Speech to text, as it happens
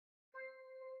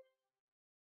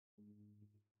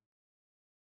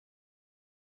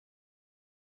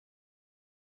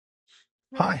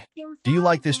Hi, do you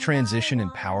like this transition in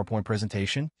PowerPoint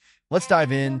presentation? Let's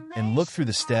dive in and look through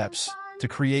the steps to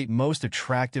create most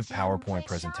attractive PowerPoint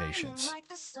presentations.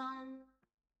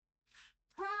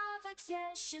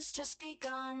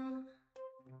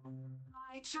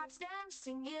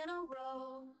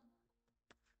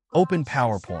 Open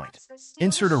PowerPoint.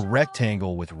 Insert a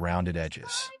rectangle with rounded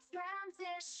edges.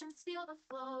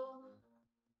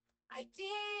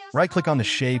 Right-click on the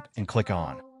shape and click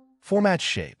on Format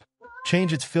Shape.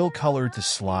 Change its fill color to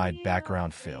Slide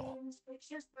Background Fill.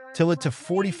 Tilt it to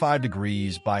 45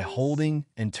 degrees by holding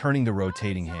and turning the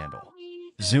rotating handle.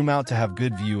 Zoom out to have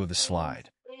good view of the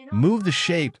slide. Move the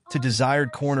shape to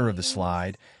desired corner of the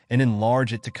slide and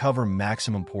enlarge it to cover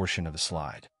maximum portion of the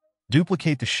slide.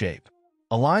 Duplicate the shape.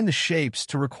 Align the shapes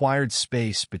to required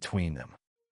space between them.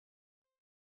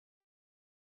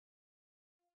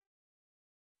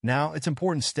 Now, it's an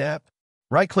important step.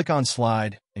 Right-click on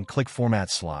Slide and click Format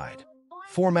Slide.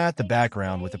 Format the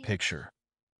background with a picture.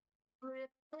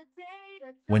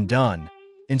 When done,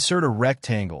 insert a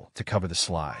rectangle to cover the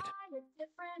slide.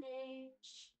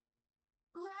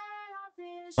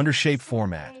 Under Shape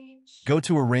Format, go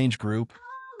to Arrange Group,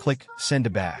 click Send to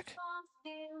Back.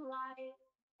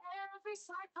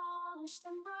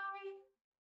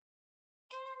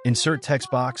 Insert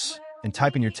text box and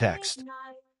type in your text.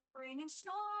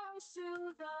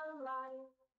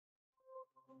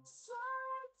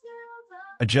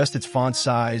 Adjust its font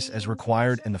size as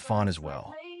required in the font as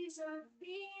well.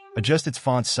 Adjust its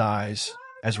font size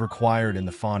as required in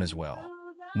the font as well.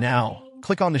 Now,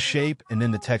 click on the shape and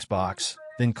then the text box,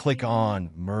 then click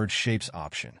on Merge Shapes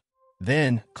option.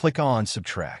 Then, click on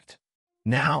Subtract.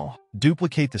 Now,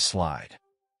 duplicate the slide.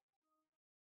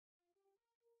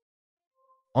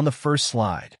 On the first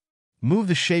slide, move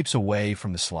the shapes away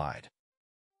from the slide.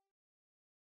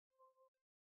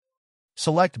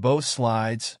 Select both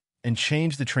slides and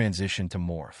change the transition to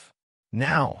Morph.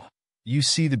 Now, you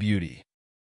see the beauty.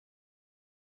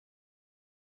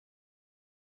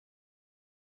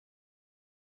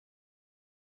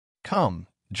 Come,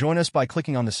 join us by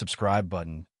clicking on the subscribe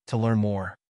button to learn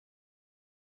more.